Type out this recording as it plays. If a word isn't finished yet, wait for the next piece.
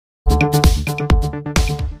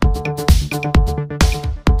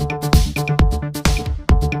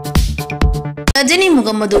கஜினி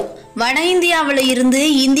முகமது வட இந்தியாவில் இருந்து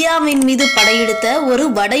இந்தியாவின் மீது படையெடுத்த ஒரு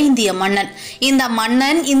வட இந்திய மன்னன். இந்த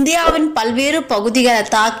மன்னன் இந்தியாவின் பல்வேறு பகுதிகளை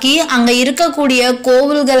தாக்கி அங்க இருக்கக்கூடிய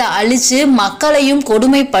கோவில்களை அழிச்சு மக்களையும்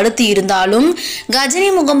கொடுமைப்படுத்தி இருந்தாலும் கஜினி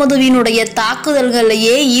முகமதுவினுடைய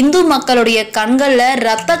தாக்குதல்களையே இந்து மக்களுடைய கண்கள்ல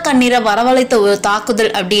ரத்த கண்ணீரை வரவழைத்த ஒரு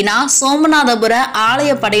தாக்குதல் அப்படின்னா சோமநாதபுர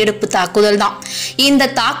ஆலய படையெடுப்பு தாக்குதல் தான். இந்த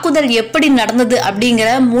தாக்குதல் எப்படி நடந்தது அப்படிங்கிற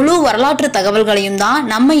முழு வரலாற்று தகவல்களையும் தான்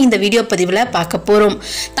நம்ம இந்த வீடியோ பதிவுல பார்க்க போறோம்.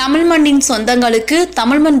 தமிழ் மண்ணின் சொந்தங்களுக்கு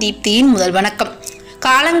தமிழ் மண் தீப்தியின் முதல் வணக்கம்.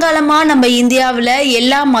 காலங்காலமா நம்ம இந்தியாவில்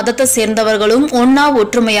எல்லா மதத்தை சேர்ந்தவர்களும் ஒன்னா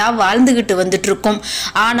ஒற்றுமையா வாழ்ந்துகிட்டு வந்துட்டு இருக்கோம்.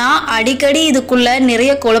 ஆனா அடிக்கடி இதுக்குள்ள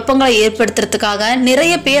நிறைய குழப்பங்களை ஏற்படுத்துறதுக்காக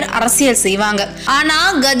நிறைய பேர் அரசியல் செய்வாங்க. ஆனா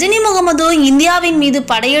கஜினி முகமது இந்தியாவின் மீது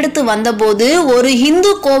படையெடுத்து வந்தபோது ஒரு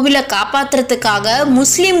இந்து கோவிலை காப்பாத்துறதுக்காக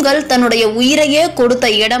முஸ்லிம்கள் தன்னுடைய உயிரையே கொடுத்த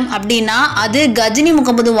இடம் அப்படின்னா அது கஜினி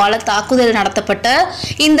முகமதுவால தாக்குதல் நடத்தப்பட்ட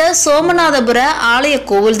இந்த சோமநாதபுர ஆலய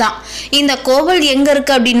கோவில் தான். இந்த கோவில் எங்க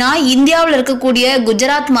இருக்கு அப்படின்னா இந்தியாவில் இருக்கக்கூடிய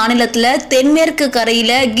குஜராத் மாநிலத்துல தென்மேற்கு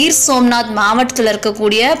கரையில கீர் சோம்நாத் மாவட்டத்தில்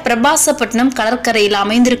இருக்கக்கூடிய பிரபாசப்பட்டினம் கடற்கரையில்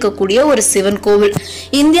அமைந்திருக்கக்கூடிய ஒரு சிவன் கோவில்.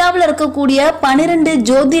 இந்தியாவில் இருக்கக்கூடிய 12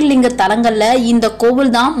 ஜோதிர்லிங்க தலங்கள்ல இந்த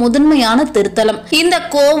கோவில் தான் முதன்மையான திருத்தலம். இந்த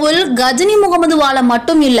கோவில் கஜினி முகமதுவால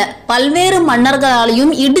மட்டும் இல்ல பல்வேறு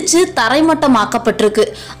மன்னர்களாலையும் இடிச்சு தரைமட்டமாக்கப்பட்டிருக்கு.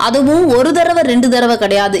 அதுவும் ஒரு தடவை 2 தடவை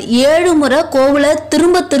கிடையாது, 7 முறை கோவிலை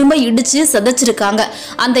திரும்ப திரும்ப இடிச்சு சதைச்சிருக்காங்க.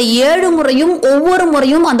 அந்த 7 முறையும் ஒவ்வொரு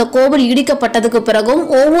முறையும் அந்த கோவில் இடிக்கப்பட்டதுக்கு பிறகும்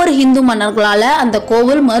ஒவ்வொரு இந்து மன்னர்களால அந்த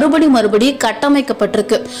கோவில் மறுபடி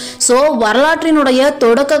கட்டமைக்கப்பட்டிருக்கு. சோ வரலாற்றினுடைய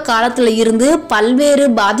தொடக்க காலத்துல இருந்து பல்வேறு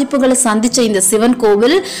பாதிப்புகளை சந்திச்ச இந்த சிவன்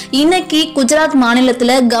கோவில் இன்னைக்கு குஜராத்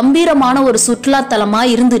மாநிலத்துல கம்பீரமான ஒரு சுற்றுலா தலமா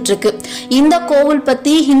இருந்துட்டு இருக்கு. இந்த கோவில்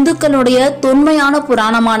பத்தி இந்துக்களுடைய தொன்மையான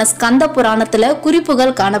புராணமான ஸ்கந்த புராணத்துல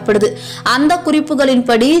குறிப்புகள் காணப்படுது. அந்த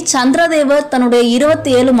குறிப்புகளின்படி சந்திரதேவர் தன்னுடைய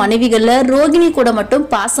 27 மனைவிகள்ல ரோகிணி கூட மட்டும்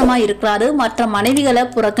பாசமா இருக்கிறாரு, மற்ற மனைவிகளை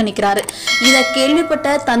புறக்கணிக்கிறாரு. இத கேள்விப்பட்ட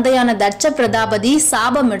தந்தையான தட்ச பிரதாபதி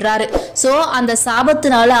சாபமிடுறாரு. சோ அந்த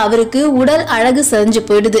சாபத்தினால அவருக்கு உடல் அழகு செஞ்சு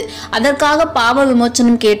போயிடுது. அதற்காக பாவ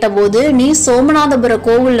விமோச்சனம் கேட்டபோது நீ சோமநாதபுர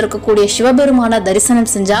கோவில் இருக்கக்கூடிய சிவபெருமான தரிசனம்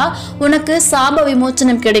செஞ்சா உனக்கு சாப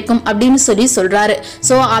விமோச்சனம் கிடைக்கும் அப்படின்னு சொல்றாரு.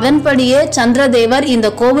 சோ அதன்படியே சந்திரதேவர் இந்த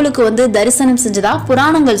கோவிலுக்கு வந்து தரிசனம் செஞ்சதா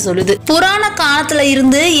புராணங்கள் சொல்லுது. புராண காலத்துல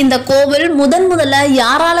இருந்து இந்த கோவில் முதல்ல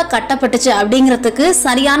யாரால கட்டப்பட்டுச்சு அப்படிங்கிறதுக்கு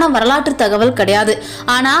சரியான வரலாற்று தகவல் கிடையாது.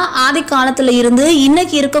 ஆனா ஆதி காலத்துல இருந்து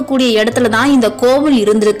இன்னைக்கு இருக்கக்கூடிய இடத்துல தான் இந்த கோவில்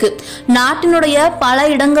இருந்திருக்கு. நாட்டினுடைய பல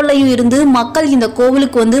இடங்கள்லயும் இருந்து மக்கள் இந்த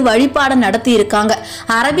கோவிலுக்கு வந்து வழிபாடு நடத்தி இருக்காங்க.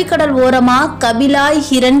 அரபிக்கடல் ஓரமா கபிலாய்,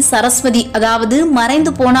 ஹிரண், சரஸ்வதி அதாவது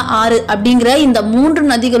மறைந்து போன ஆறு அப்படிங்கிற இந்த 3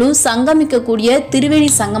 நதிகளும் சங்கமிக்கக்கூடிய திரிவேணி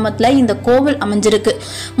சங்கமத்துல இந்த கோவில் அமைஞ்சிருக்கு.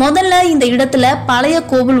 முதல்ல இந்த இடத்துல பழைய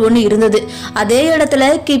கோவில் ஒண்ணு இருந்தது. அதே இடத்துல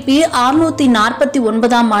கிபி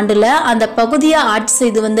 649ஆம் ஆண்டுல அந்த பகுதியை ஆட்சி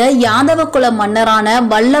செய்து வந்த யாதவ குல மன்னரான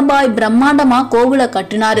வல்லபாய் பிரம்மாண்டமா கோவிலை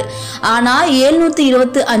கட்டினாரு. ஆனா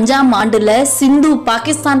 725ஆம் ஆண்டுல சிந்து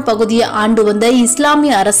பாகிஸ்தான் பகுதியை ஆண்டு வந்த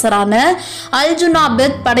இஸ்லாமிய அரசரான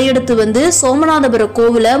அல்ஜுனாபெத் படையெடுத்து வந்து சோமநாதபுர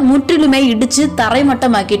கோவிலை முற்றிலுமே இடிச்சு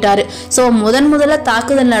தரைமட்டமாக்கிட்டாரு. சோ முதல்ல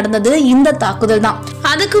தாக்குதல் நடந்தது இந்த தாக்குதல் தான்.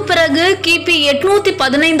 அதுக்கு பிறகு கிபி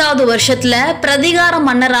 815வது வருஷத்துல பிரதிகார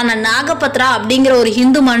மன்னரான நாகபத்ரா அப்படிங்கிற ஒரு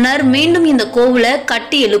இந்து மன்னர் மீண்டும் இந்த கோவிலை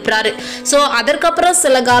கட்டி எழுப்புறாரு. சோ அதற்கப்புறம்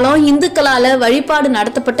சில காலம் இந்துக்களால வழிபாடு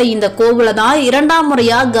நடத்தப்பட்ட இந்த கோவிலை தான் 2ஆம்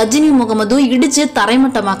முறையா கஜினி முகமது இடிச்சு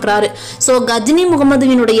தரைமட்டமாக்குறாரு. சோ கஜினி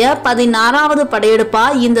முகமதுவினுடைய 16வது படையெடுப்பா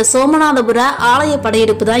இந்த சோமநாதபுர ஆலய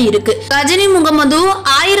படையெடுப்பு தான் இருக்கு. கஜினி முகமது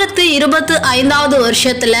 1025வது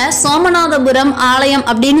வருஷத்துல சோமநாதபுரம் ஆலயம்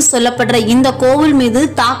அப்படின்னு சொல்லப்படுற இந்த கோவில் மீது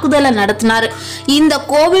தாக்குதலை நடத்தினார். இந்த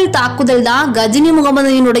கோவில் தாக்குதல் தான் கஜினி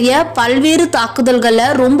முகமதுவினுடைய பல்வேறு தாக்குதல்கள்ல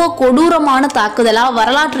ரொம்ப கொடூரமான தாக்குதலா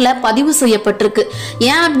வரலாற்றுல பதிவு செய்யப்பட்டிருக்கு.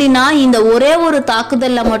 ஏன் அப்படின்னா இந்த ஒரே ஒரு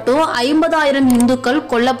தாக்குதல்ல மட்டும் 50,000 இந்துக்கள்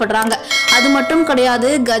கொல்லப்படுறாங்க. அது மட்டும் கிடையாது,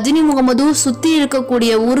 கஜினி முகமது சுத்தி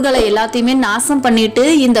இருக்கக்கூடிய ஊர்களை எல்லாத்தையுமே நாசம் பண்ணிட்டு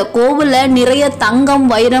இந்த கோவில்ல நிறைய தங்கம்,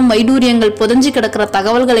 வைரம், வைடூரியங்கள் புதைஞ்சு கிடக்கிற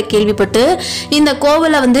தகவல்களை கேள்விப்பட்டு இந்த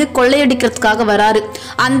கோவிலை வந்து கொள்ளையடிக்கிறதுக்காக வராரு.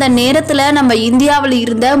 அந்த நேரத்துல நம்ம இந்தியாவில்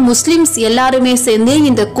இருந்த முஸ்லிம்ஸ் எல்லாருமே சேர்ந்து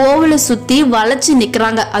இந்த கோவிலை சுத்தி வளைச்சு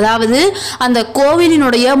நிக்கிறாங்க. அதாவது அந்த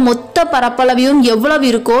கோவிலினுடைய மொத்த பரப்பளவையும் எவ்வளவு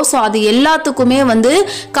இருக்கோ சோ அது எல்லாத்துக்குமே வந்து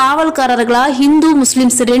காவல்காரர்களா இந்து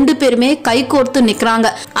முஸ்லிம்ஸ் 2 பேருமே கைகோர்த்து நிக்கிறாங்க.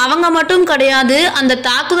 அவங்க மட்டும் கிடையாது, அந்த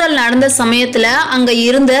தாக்குதல் நடந்த சமயத்துல அங்க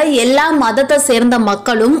இருந்த எல்லா மதத்தை சேர்ந்த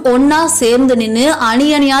மக்களும் ஒன்னா சேர்ந்து நின்று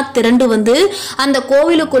அணியணியா திரண்டு வந்து அந்த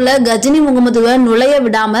கோவிலுக்குள்ள கஜினி முகமதுவை நுழைய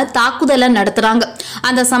விடாம தாக்குதலை நடத்துறாங்க.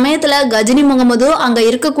 அந்த சமயத்துல கஜினி முகமது அங்க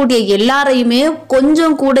இருக்கக்கூடிய எல்லாரையுமே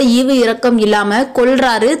கொஞ்சம் கூட ஈவு இரக்கம் இல்லாம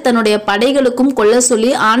கொல்றாரு. தன்னுடைய படைகளுக்கும் கொல்ல சொல்லி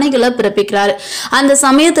ஆணைகளை பிறப்பிக்கிறாரு. அந்த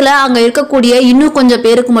சமயத்துல அங்க இருக்கக்கூடிய இன்னும் கொஞ்சம்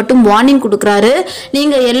பேருக்கு மட்டும் வார்னிங் கொடுக்கறாரு.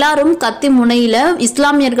 நீங்க எல்லாரும் கத்தி முனையில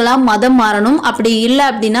இஸ்லாமியர்களா மதம் மாறணும், அப்படி இல்லை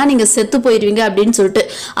அப்படின்னா நீங்க செத்து போயிருவீங்க அப்படின்னு சொல்லிட்டு.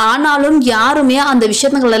 ஆனாலும் யாருமே அந்த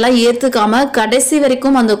விஷயங்கள் எல்லாம் ஏத்துக்காம கடைசி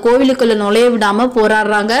வரைக்கும் அந்த கோவிலுக்குள்ள நுழைய விடாம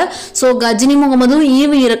போராடுறாங்க. சோ கஜினி முகமதும்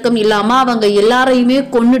ஈவு இரக்கம் இல்லாம அவங்க எல்லாரையுமே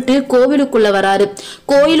கொன்னுட்டு கோவிலுக்குள்ள வராரு.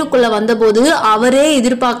 கோயிலுக்குள்ள வந்தபோது அவரே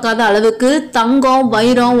எதிர்பார்க்காத அளவுக்கு தங்கம்,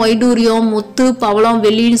 வைரம், வைடூரியம், முத்து, பவளம்,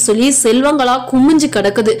 வெள்ளின்னு சொல்லி செல்வங்களா குமிஞ்சு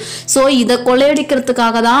கிடக்குது. சோ இதை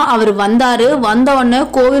கொள்ளையடிக்கிறதுக்காக தான் அவர் வந்தாரு. வந்த உடனே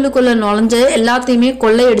கோவிலுக்குள்ள நுழைஞ்சு எல்லாத்தையுமே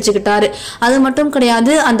கொள்ளையடிச்சுக்கிட்டாரு. அது மட்டும்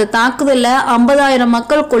கிடையாது, அந்த தாக்குதல்ல 50,000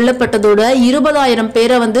 மக்கள் கொல்லப்பட்டதோட 20,000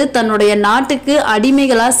 பேரை தன்னுடைய நாட்டுக்கு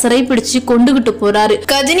அடிமைகளா சிறைப்பிடிச்சு கொண்டுகிட்டு போறாரு.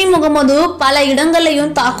 கஜினி முகமது பல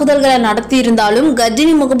இடங்களையும் தாக்குதல்களை நடத்தி இருந்தாலும்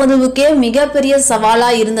கஜினி முகமதுவுக்கே மிகப்பெரிய சவாலா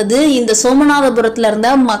இருந்தது இந்த சோமநாதபுரத்துல இருந்த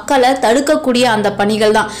மக்களை தடுக்கக்கூடிய அந்த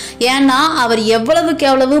பணிகள் தான். ஏன்னா அவர் எவ்வளவுக்கு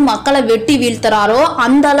எவ்வளவு மக்களை வெட்டி வீழ்த்துறாரோ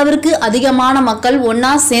அந்த அளவிற்கு அதிகமான மக்கள்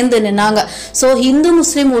ஒன்னா சேர்ந்து நின்னாங்க. சோ இந்து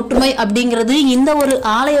முஸ்லிம் ஒற்றுமை அப்படிங்கிறது இந்த ஒரு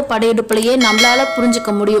ஆலய படையெடுப்புலயே நம்மளால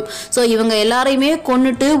புரிஞ்சுக்க முடியும். சோ இவங்க எல்லாரையுமே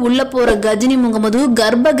கொன்னுட்டு உள்ள போற கஜினி முகமது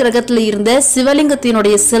கர்ப்ப கிரகத்துல இருந்த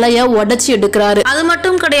சிவலிங்கத்தினுடைய சிலைய உடைச்சு எடுக்கிறாரு. அது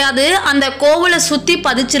மட்டும் கிடையாது, அந்த கோவிலை சுத்தி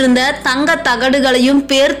பதிச்சிருந்த தங்க தகடுகளையும்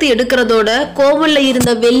பேர்த்து எடுக்கிறதோட கோவில்ல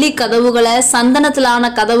இருந்த வெள்ளி கதவுகளை, சந்தனத்திலான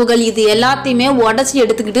கதவுகள், இது எல்லாத்தையுமே உடைச்சு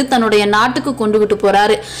எடுத்துக்கிட்டு தன்னுடைய நாட்டுக்கு கொண்டுகிட்டு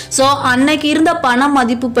போறாரு. சோ அன்னைக்கு இருந்த பண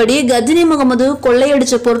மதிப்புப்படி கஜினி முகமது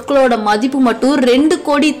கொள்ளையடிச்ச பொருட்களோட மதிப்பு மட்டும் 2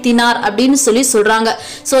 கோடி தினார் அப்படின்னு சொல்லி சொல்றாங்க.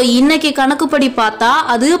 சோ இன்னைக்கு கணக்குப்படி பார்த்தா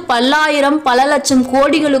அது பல்லாயிரம் பல லட்சம்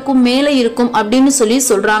கோடிகளுக்கும் மேல இருக்கும் அப்படின்னு சொல்லி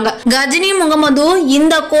சொல்றாங்க. கஜினி முகமது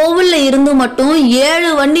இந்த கோவில்ல இருந்து மட்டும்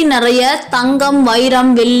 7 வண்டி நிறைய தங்கம்,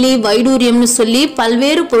 வைரம், வெள்ளி, வைடூரியம்னு சொல்லி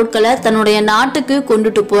பல்வேறு பொருட்களை தன்னுடைய நாட்டுக்கு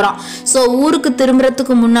கொண்டுட்டு போறான். சோ ஊருக்கு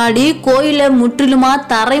திரும்புறதுக்கு முன்னாடி கோயிலை முற்றிலுமா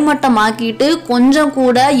தரைமட்டமாக்கிட்டு கொஞ்சம்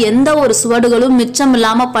கூட எந்த ஒரு சுவடுகளும் மிச்சம்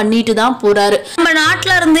இல்லாம பண்ணிட்டு தான் போறாரு. நம்ம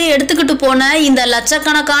நாட்டுல இருந்து எடுத்துக்கிட்டு போன இந்த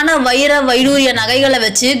லட்சக்கணக்கான வைர வைடூரிய நகைகளை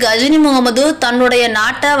வச்சு கஜினி முகமது தன்னுடைய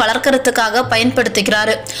நாட்டை வளர்க்கறதுக்காக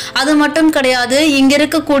பயன்படுத்திக்கிறாரு. அது மட்டும் கிடையாது, இங்க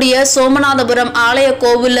இருக்கக்கூடிய சோமநாதபுரம் ஆலய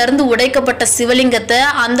கோவில்ல இருந்து உடைக்கப்பட்ட சிவலிங்கத்தை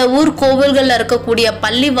அந்த ஊர் கோவில்கள்ல இருக்கக்கூடிய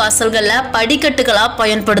பள்ளி வாசல்கள்ல படிக்கட்டுகளா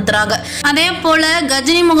பயன்படுத்துறாங்க. அதே போல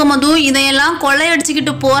கஜினி முகமது இதையெல்லாம்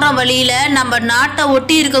கொள்ளையடிச்சுக்கிட்டு போற வழியில நம்ம நாட்டை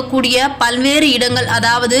ஒட்டி இருக்கக்கூடிய பல்வேறு இடங்கள்,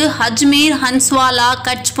 அதாவது அஜ்மீர், ஹன்ஸ்வாலா,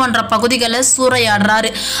 கட்ச் போன்ற பகுதிகளை சூறையாடுறாரு.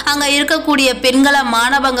 அங்க இருக்கக்கூடிய பெண்களை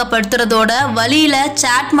மானபங்கப்படுத்துறதோட வழியில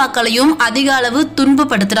சாட் மக்களையும் அதிக அளவு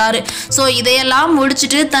துன்பப்படுத்துறாரு. சோ இதையெல்லாம்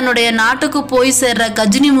முடிச்சுட்டு தன்னுடைய நாட்டுக்கு போய் சேர்ற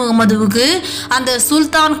கஜினி முகமதுவுக்கு அந்த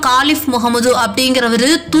சுல்தான் காலிஃப் முகமது அப்படிங்கிறவரு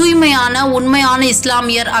தூய்மையான உண்மையான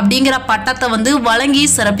இஸ்லாமியர் அப்படிங்கிற பட்டத்தை வழங்கி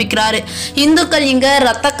சிறப்பிக்கிறாரு. இந்துக்கள் இங்க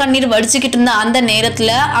ரத்த கண்ணீர் வடிச்சுக்கிட்டு இருந்த அந்த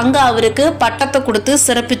நேரத்துல அங்க அவருக்கு பட்டத்தை கொடுத்து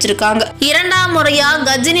சிறப்பிச்சிருக்காங்க. 2ஆம் முறையா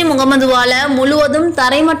கஜினி முகமதுவால முழுவதும்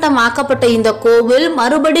தரைமட்டமாக்கப்பட்ட இந்த கோவில்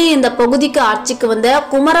மறுபடியும் இந்த பகுதிக்கு ஆட்சிக்கு வந்த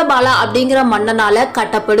குமரபாலா அப்படிங்கிற மன்னனால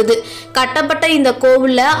கட்டப்படுது. கட்டப்பட்ட இந்த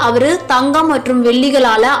கோவில்ல அவரு தங்கம் மற்றும்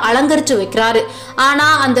வெள்ளிகளால அலங்கரிச்சு வைக்கிறாரு. ஆனா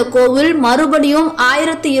அந்த கோவில் மறுபடியும்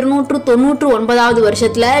 1299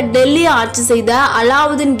 வருஷத்துல டெல்லி ஆட்சி செய்த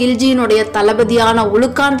அலாவுதீன் கில்ஜியினுடைய தளபதியான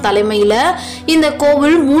உலுகான் தலைமையில இந்த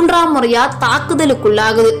கோவில் 3ஆம் முறையா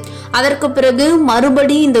தாக்குதலுக்குள்ளாகுது. அதற்கு பிறகு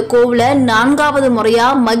மறுபடியும் இந்த கோவிலை 4வது முறையா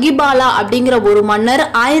மகிபாலா அப்படிங்கிற ஒரு மன்னர்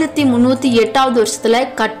 1308 வருஷத்துல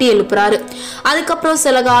கட்டி எழுப்புறாரு. அதுக்கப்புறம்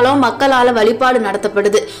சில காலம் மக்களால வழிபாடு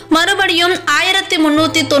நடத்தப்படுது. மறுபடியும்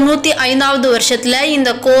 1395 வருஷத்துல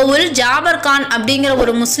இந்த கோவில் ஜாபர் கான் அப்படிங்கிற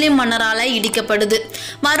ஒரு முஸ்லிம் மன்னரால இடிக்கப்படுது.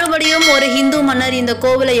 மறுபடியும் ஒரு ஹிந்து மன்னர் இந்த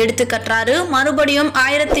கோவிலை எடுத்து கட்டுறாரு. மறுபடியும்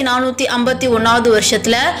 1451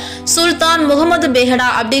 வருஷத்துல சுல்தான் முகமது பேகடா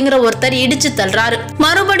அப்படிங்கிற ஒருத்தர் இடிச்சு தள்ளுறாரு.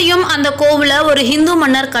 மறுபடியும் அந்த கோவிலை ஒரு ஹிந்து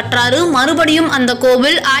மன்னர் கட்டுறாரு. மறுபடியும் அந்த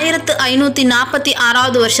கோவில்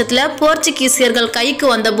 1546 வருஷத்துல போர்ச்சுகீசியர்கள் கைக்கு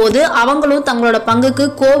வந்த போது அவங்களும் தங்களோட பங்குக்கு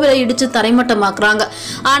கோவிலை இடிச்சு தரைமட்டமாக்குறாங்க.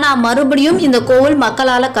 ஆனா மறுபடியும் இந்த கோவில்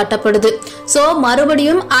மக்களால கட்டப்படுது. சோ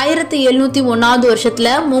மறுபடியும் 1701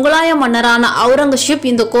 வருஷத்துல முகலாய மன்னரான அவுரங்கசீப்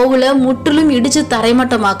இந்த கோவிலை முற்றிலும் இடிச்சு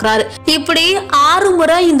தரைமட்டமாக்குறாரு. இப்படி 6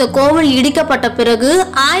 முறை இந்த கோவில் இடிக்கப்பட்ட பிறகு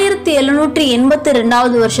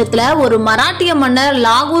 1782 வருஷத்துல ஒரு மராட்டிய மன்னர்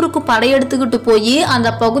லாகூர் கோவிலுக்கு படையெடுத்துக்கிட்டு போய் அந்த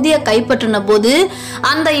பகுதியை கைப்பற்றின போது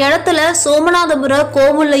அந்த இடத்துல சோமநாதபுர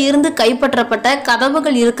கோவில்ல இருந்து கைப்பற்றப்பட்ட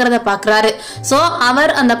கதவுகள் இருக்கிறத பாக்குறாரு. சோ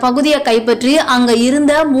அவர் அந்த பகுதியை கைப்பற்றி அங்க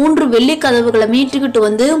இருந்த 3 வெள்ளி கதவுகளை மீட்டுக்கிட்டு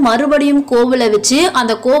வந்து மறுபடியும் கோவிலை வச்சு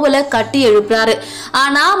அந்த கோவிலை கட்டி எழுப்புறாரு.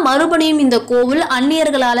 ஆனா மறுபடியும் இந்த கோவில்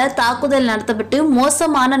அந்நியர்களால தாக்குதல் நடத்தப்பட்டு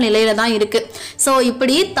மோசமான நிலையில தான் இருக்கு. சோ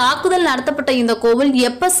இப்படி தாக்குதல் நடத்தப்பட்ட இந்த கோவில்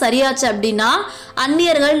எப்ப சரியாச்சு அப்படின்னா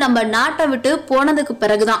அந்நியர்கள் நம்ம நாட்டை விட்டு போனதுக்கு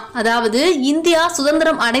பிறகுதான், அதாவது இந்தியா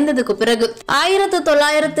சுதந்திரம் அடைந்ததுக்கு பிறகு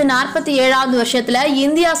 1947 வருஷத்துல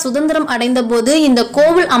இந்தியா சுதந்திரம் அடைந்த போது இந்த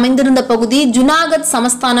கோவில் அமைந்திருந்த பகுதி ஜுனாகத்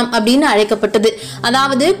சமஸ்தானம் அப்படின்னு அழைக்கப்பட்டது.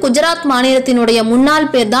 அதாவது குஜராத் மாநிலத்தினுடைய முன்னாள்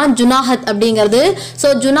பேர் தான் ஜுனாகத் அப்படிங்கிறது.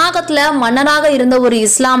 சோ ஜுனாகத்ல மன்னராக இருந்த ஒரு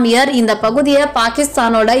இஸ்லாமியர் இந்த பகுதியை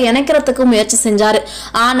பாகிஸ்தானோட இணைக்கிறதுக்கு முயற்சி செஞ்சாரு.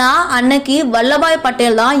 ஆனா அன்னைக்கு வல்லபாய்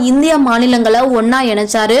பட்டேல் தான் இந்திய மாநிலங்களை ஒன்னா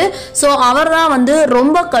இணைச்சாரு. சோ அவர் தான்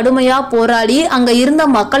ரொம்ப கடுமையா போராடி அங்க இருந்த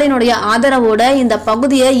மக்களினுடைய ஆதரவோட இந்த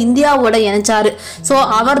பகுதியை இந்தியாவோட இணைச்சாரு. சோ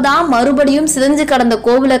அவர் தான் மறுபடியும் சிதைஞ்சு கடந்த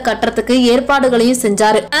கோவிலை கட்டுறதுக்கு ஏற்பாடுகளையும்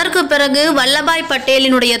செஞ்சாரு. அதற்கு பிறகு வல்லபாய்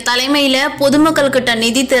பட்டேலினுடைய தலைமையில பொதுமக்கள் கிட்ட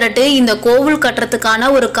நிதி திரட்டு இந்த கோவில் கட்டுறதுக்கான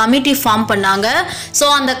ஒரு கமிட்டி ஃபார்ம் பண்ணாங்க. சோ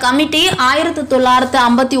அந்த கமிட்டி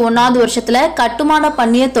 1951 வருஷத்துல கட்டுமான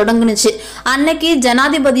பணியை தொடங்குனுச்சு. அன்னைக்கு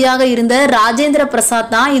ஜனாதிபதியாக இருந்த ராஜேந்திர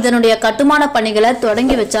பிரசாத் தான் இதனுடைய கட்டுமான பணிகளை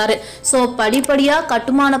தொடங்கி வச்சாரு. சோ படிப்படியா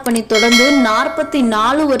கட்டுமான பணி தொடர்ந்து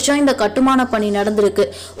 44 வருஷம் இந்த கட்டுமான பணி நடந்திருக்கு.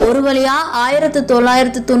 ஒரு வழியா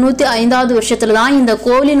 1995 வருஷத்துல தான் இந்த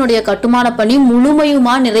கோவிலினுடைய கட்டுமான பணி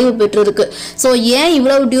முழுமையுமா நிறைவு பெற்றிருக்கு. சோ ஏன்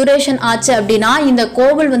இவ்வளவு டியூரேஷன் ஆச்சு அப்படின்னா இந்த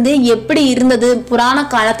கோவில் எப்படி இருந்தது புராண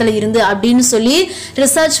காலத்துல இருந்து அப்படின்னு சொல்லி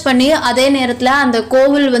ரிசர்ச் பண்ணி அதே நேரத்துல அந்த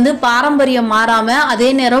கோவில் பாரம்பரியம் மாறாம அதே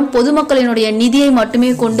நேரம் பொதுமக்களினுடைய நிதியை மட்டுமே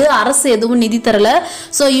கொண்டு அரசு எதுவும் நிதி தரல.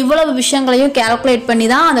 சோ இவ்வளவு விஷயங்களையும் கால்குலேட் பண்ணி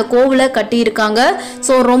தான் அந்த கோவிலை கட்டி இருக்காங்க.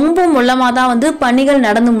 சோ ரொம்ப மூலமா தான் பணிகள்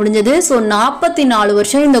நடந்து முடிஞ்சது. சோ 44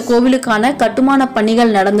 வருஷம் இந்த கோவிலுக்கான கட்டுமான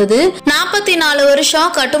பணிகள் நடந்தது. 44 வருஷம்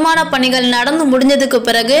கட்டுமான பணிகள் நடந்து முடிஞ்சதுக்கு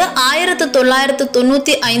பிறகு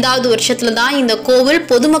 1995 வருஷத்துல தான் இந்த கோவில்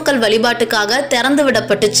பொதுமக்கள் வழிபாட்டுக்காக திறந்து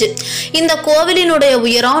விடப்பட்டுச்சு. இந்த கோவிலினுடைய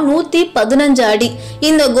உயரம் 115 அடி.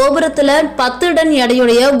 இந்த கோபுரத்துல 10 டன்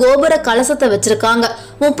எடையுடைய கோபுர கலசத்தை வச்சிருக்காங்க.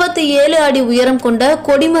 37 அடி உயரம் கொண்ட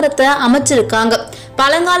கொடிமரத்தை அமைச்சிருக்காங்க.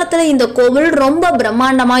 பழங்காலத்துல இந்த கோவில் ரொம்ப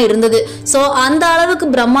பிரம்மாண்டமா இருந்தது. சோ அந்த அளவுக்கு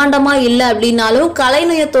பிரம்மாண்டமா இல்லை அப்படின்னாலும்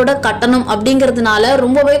கலைநயத்தோட கட்டணம் அப்படிங்கிறதுனால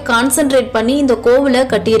ரொம்பவே கான்சென்ட்ரேட் பண்ணி இந்த கோவிலை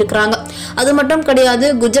கட்டி இருக்கிறாங்க. அது மட்டும் கிடையாது,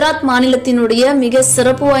 குஜராத் மாநிலத்தினுடைய மிக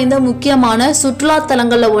சிறப்பு வாய்ந்த முக்கியமான சுற்றுலா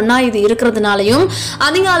தலங்கள்ல ஒன்னா இது இருக்கிறதுனாலையும்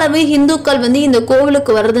அதிக அளவு இந்துக்கள் இந்த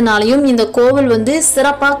கோவிலுக்கு வர்றதுனாலையும் இந்த கோவில்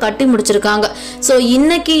சிறப்பா கட்டி முடிச்சிருக்காங்க. சோ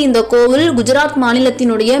இன்னைக்கு இந்த கோவில் குஜராத்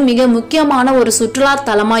மாநிலத்தினுடைய மிக முக்கியமான ஒரு சுற்றுலா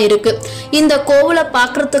தலமா இருக்கு. இந்த கோவிலை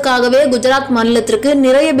பார்க்கறதுக்காகவே குஜராத் மாநிலத்திற்கு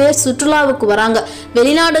நிறைய பேர் சுற்றுலாவுக்கு வராங்க.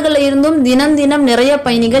 வெளிநாடுகள்ல இருந்தும் தினம் தினம் நிறைய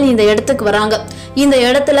பயணிகள் இந்த இடத்துக்கு வராங்க. இந்த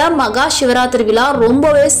இடத்துல மகா சிவராத்திரி விழா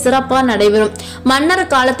ரொம்பவே சிறப்பா நடைபெறும். மன்னர்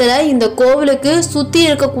காலத்துல இந்த கோவிலுக்கு சுத்தி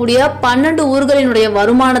இருக்கக்கூடிய 12 ஊர்களினுடைய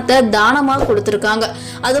வருமானத்தை தானமா கொடுத்திருக்காங்க.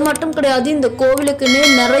 அது மட்டும் கிடையாது, இந்த கோவிலுக்குன்னு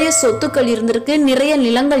நிறைய சொத்துக்கள் இருந்திருக்கு, நிறைய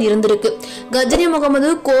நிலங்கள் இருந்திருக்கு. கஜினி முகமது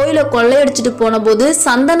கோயிலை கொள்ளையடிச்சிட்டு போன போது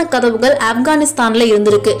சந்தன கதவுகள் ஆப்கானிஸ்தான்ல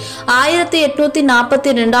இருந்திருக்கு.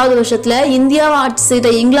 1842 வருஷத்துல இந்தியாவை ஆட்சி செய்த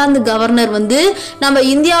இங்கிலாந்து கவர்னர் நம்ம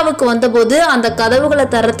இந்தியாவுக்கு வந்த போது அந்த கதவுகளை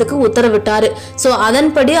தரத்துக்கு உத்தரவிட்டாரு. சோ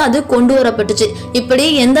அதன்படி அது கொண்டு வரப்பட்டுச்சு. இப்படி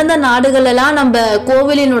எந்தெந்த நாடுகள் எல்லாம் நம்ம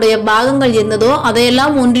கோவிலினுடைய பாகங்கள் இருந்ததோ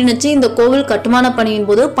அதையெல்லாம் ஒன்றிணைச்சு இந்த கோவில் கட்டுமான பணியின்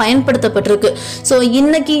போது பயன்படுத்தப்பட்டிருக்கு. சோ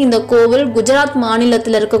இன்னைக்கு இந்த கோவில் குஜராத்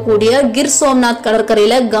மாநிலத்தில் இருக்கக்கூடிய கிர் சோம்நாத்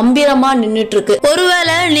கடற்கரையில கம்பீரமா நின்றுட்டு இருக்கு.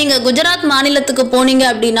 ஒருவேளை நீங்க குஜராத் மாநிலத்துக்கு போனீங்க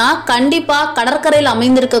அப்படின்னா கண்டிப்பா கடற்கரையில்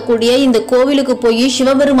அமைந்திருக்கக்கூடிய இந்த கோவிலுக்கு போய்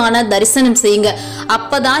சிவபெருமான தரிசனம் செய்யுங்க.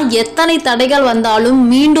 அப்பதான் எத்தனை தடைகள் வந்தாலும்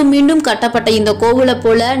மீண்டும் மீண்டும் கட்டப்பட்ட இந்த கோவிலை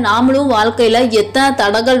போல நாமளும் வாழ்க்கையில எத்தனை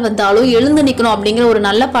தடைகள் வந்தாலும் எழுந்து நிக்கணும் அப்படிங்கிற ஒரு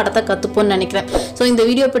நல்ல பாடத்தை கத்துப்போம்னு நினைக்கிறேன். சோ இந்த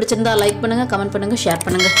வீடியோ பிடிச்சிருந்தா லைக் பண்ணுங்க, கமெண்ட் பண்ணுங்க, ஷேர்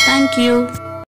பண்ணுங்க. தேங்க்யூ.